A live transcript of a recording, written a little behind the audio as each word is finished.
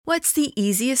What's the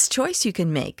easiest choice you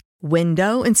can make?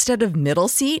 Window instead of middle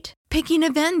seat? Picking a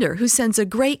vendor who sends a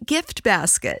great gift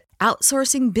basket?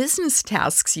 Outsourcing business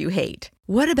tasks you hate?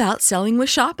 What about selling with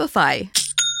Shopify?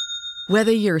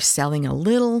 Whether you're selling a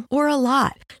little or a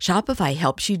lot, Shopify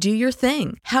helps you do your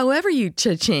thing, however you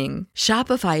cha-ching.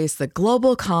 Shopify is the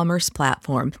global commerce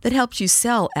platform that helps you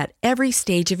sell at every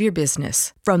stage of your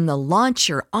business. From the launch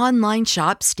your online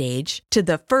shop stage to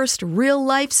the first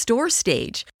real-life store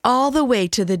stage, all the way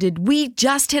to the did we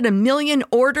just hit a million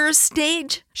orders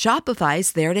stage.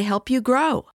 Shopify's there to help you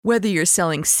grow. Whether you're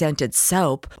selling scented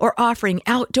soap or offering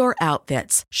outdoor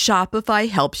outfits, Shopify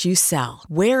helps you sell.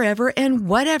 Wherever and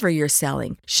whatever you're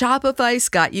selling, Shopify's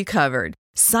got you covered.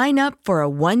 Sign up for a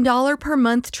 $1 per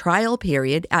month trial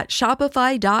period at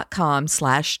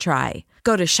shopify.com/try.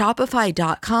 Go to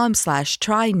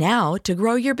shopify.com/try now to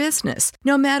grow your business,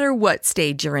 no matter what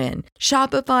stage you're in.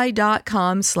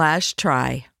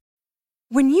 Shopify.com/try.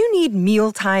 When you need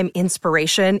mealtime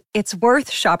inspiration, it's worth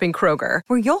shopping Kroger,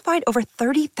 where you'll find over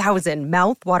 30,000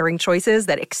 mouth-watering choices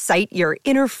that excite your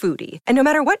inner foodie. And no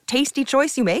matter what tasty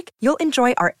choice you make, you'll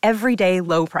enjoy our everyday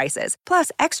low prices, plus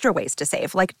extra ways to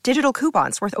save, like digital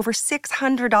coupons worth over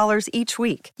 $600 each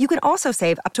week. You can also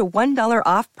save up to $1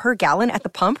 off per gallon at the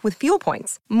pump with fuel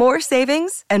points. More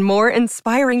savings and more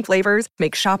inspiring flavors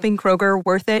make shopping Kroger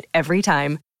worth it every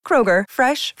time. Kroger,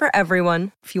 fresh for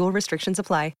everyone. Fuel restrictions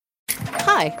apply.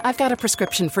 Hi, I've got a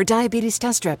prescription for diabetes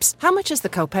test strips. How much is the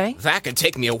copay? That could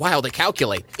take me a while to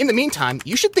calculate. In the meantime,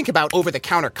 you should think about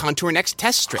over-the-counter Contour Next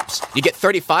test strips. You get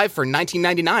 35 for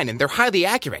 $19.99, and they're highly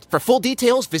accurate. For full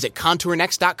details, visit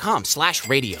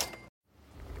contournext.com/radio.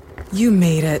 You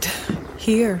made it.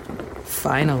 Here.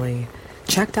 Finally.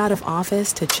 Checked out of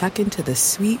office to check into the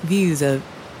sweet views of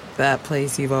that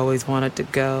place you've always wanted to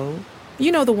go.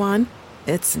 You know the one.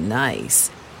 It's nice.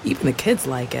 Even the kids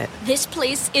like it. This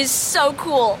place is so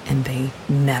cool. And they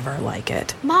never like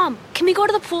it. Mom, can we go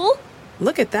to the pool?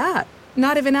 Look at that.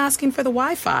 Not even asking for the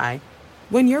Wi-Fi.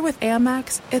 When you're with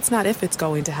Amex, it's not if it's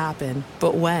going to happen,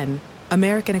 but when.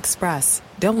 American Express.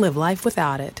 Don't live life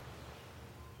without it.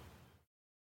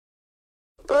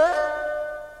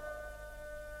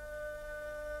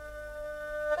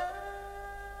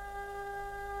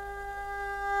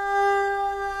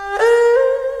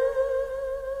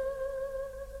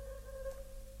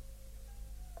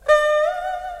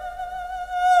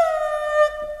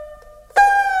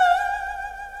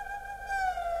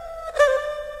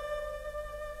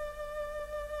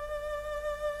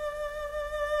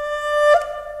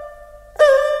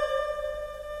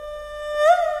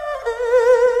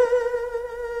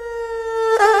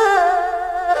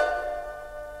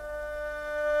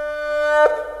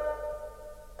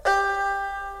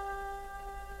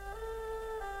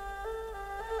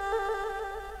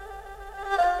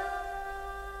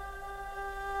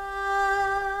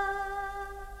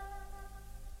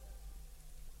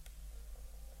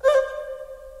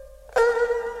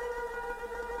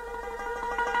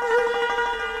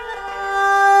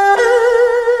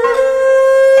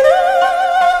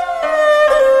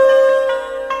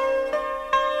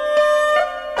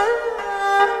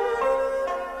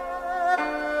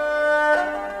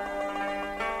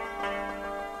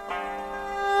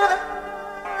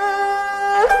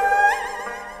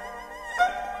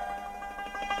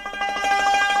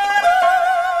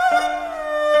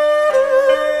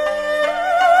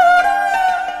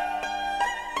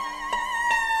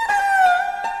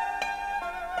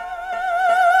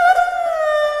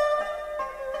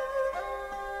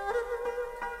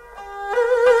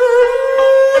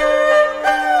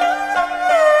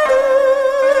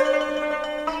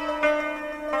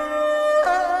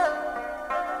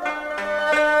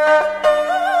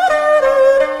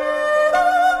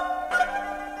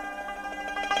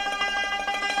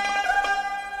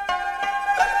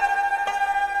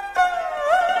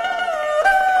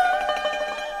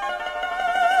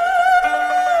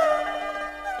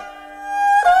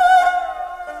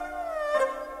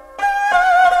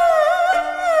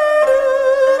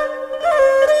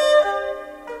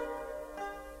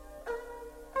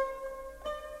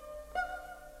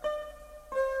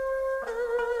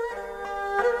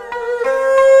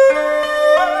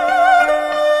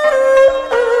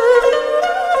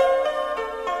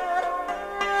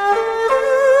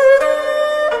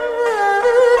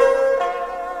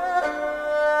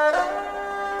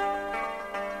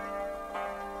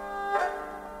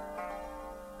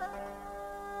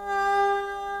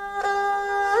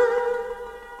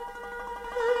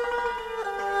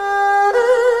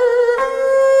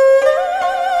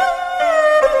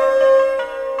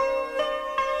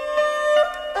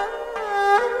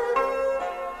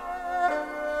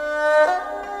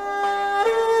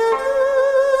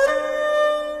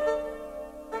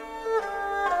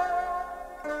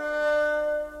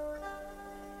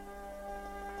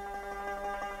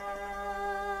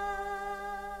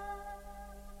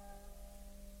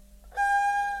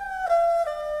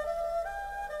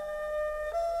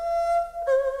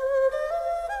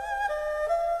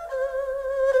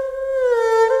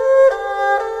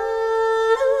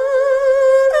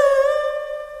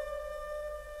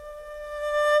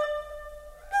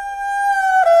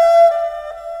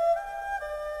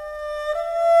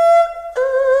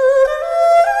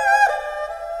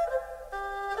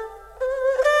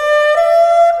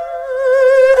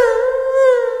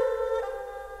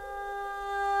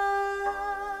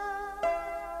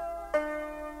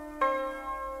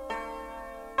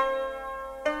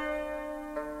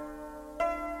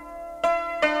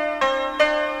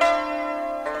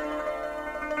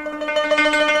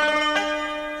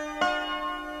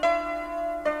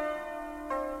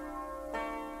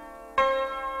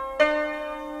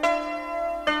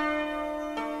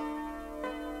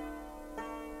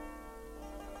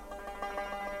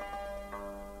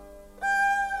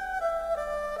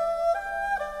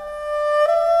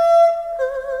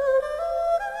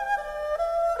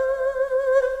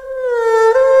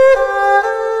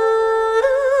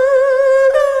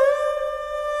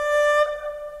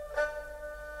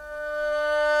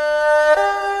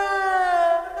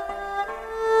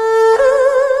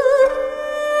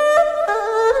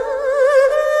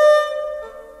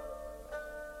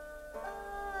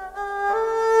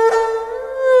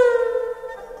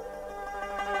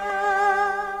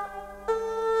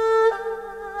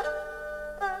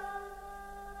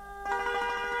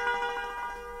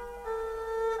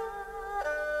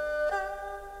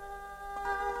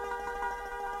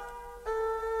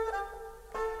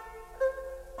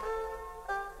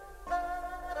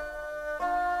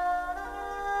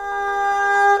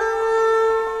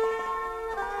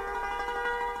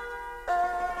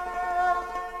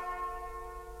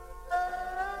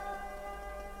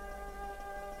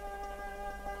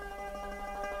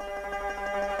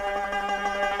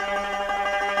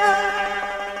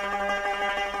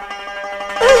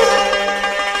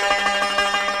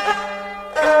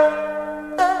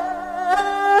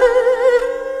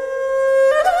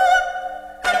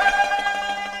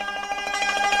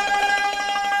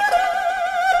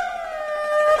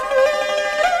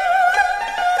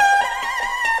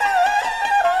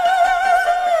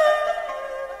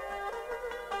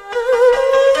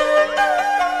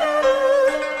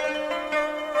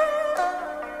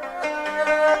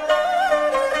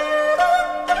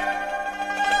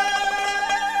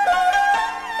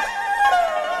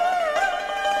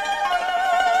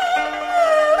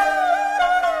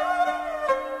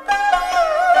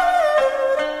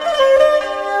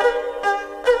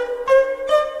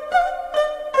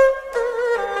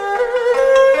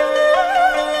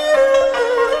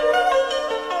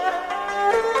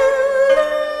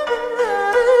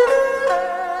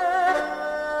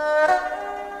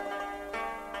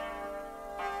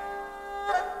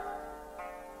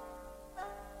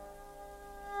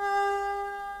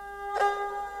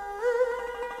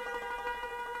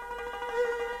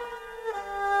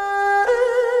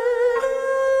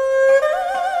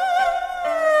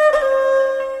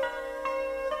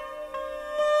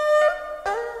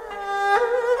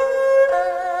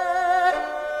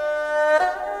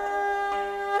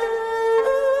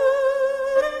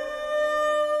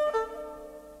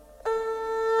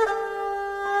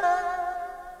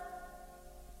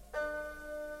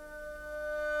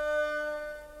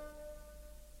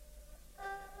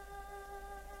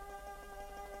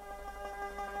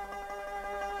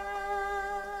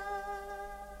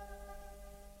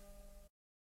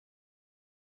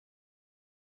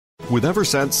 With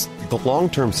Eversense, the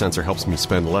long-term sensor helps me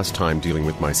spend less time dealing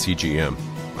with my CGM.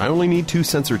 I only need 2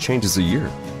 sensor changes a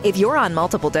year. If you're on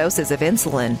multiple doses of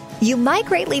insulin, you might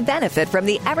greatly benefit from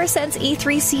the Eversense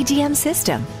E3 CGM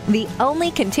system, the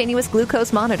only continuous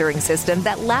glucose monitoring system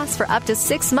that lasts for up to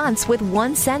 6 months with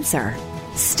 1 sensor.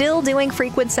 Still doing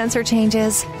frequent sensor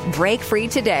changes? Break free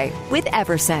today with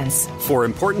Eversense. For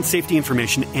important safety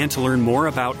information and to learn more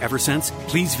about Eversense,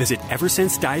 please visit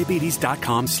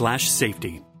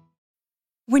eversensediabetes.com/safety.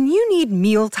 When you need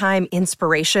mealtime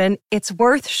inspiration, it's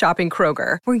worth shopping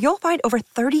Kroger, where you'll find over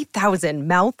 30,000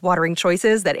 mouth-watering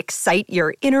choices that excite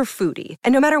your inner foodie.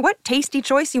 And no matter what tasty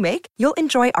choice you make, you'll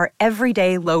enjoy our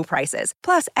everyday low prices,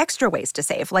 plus extra ways to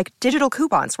save, like digital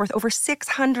coupons worth over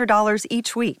 $600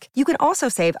 each week. You can also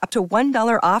save up to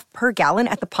 $1 off per gallon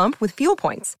at the pump with fuel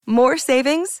points. More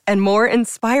savings and more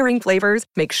inspiring flavors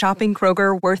make shopping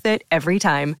Kroger worth it every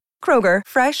time. Kroger,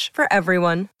 fresh for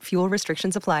everyone. Fuel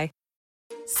restrictions apply.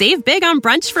 Save big on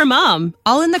brunch for mom,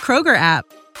 all in the Kroger app.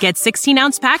 Get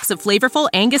 16-ounce packs of flavorful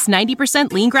Angus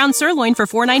 90% lean ground sirloin for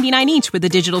 $4.99 each with a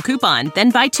digital coupon. Then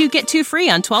buy 2, get 2 free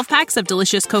on 12 packs of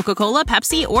delicious Coca-Cola,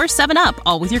 Pepsi, or 7-Up,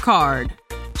 all with your card.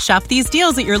 Shop these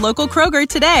deals at your local Kroger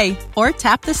today, or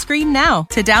tap the screen now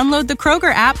to download the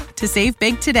Kroger app to save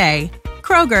big today.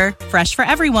 Kroger, fresh for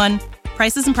everyone.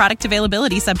 Prices and product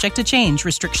availability subject to change.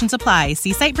 Restrictions apply.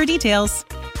 See site for details.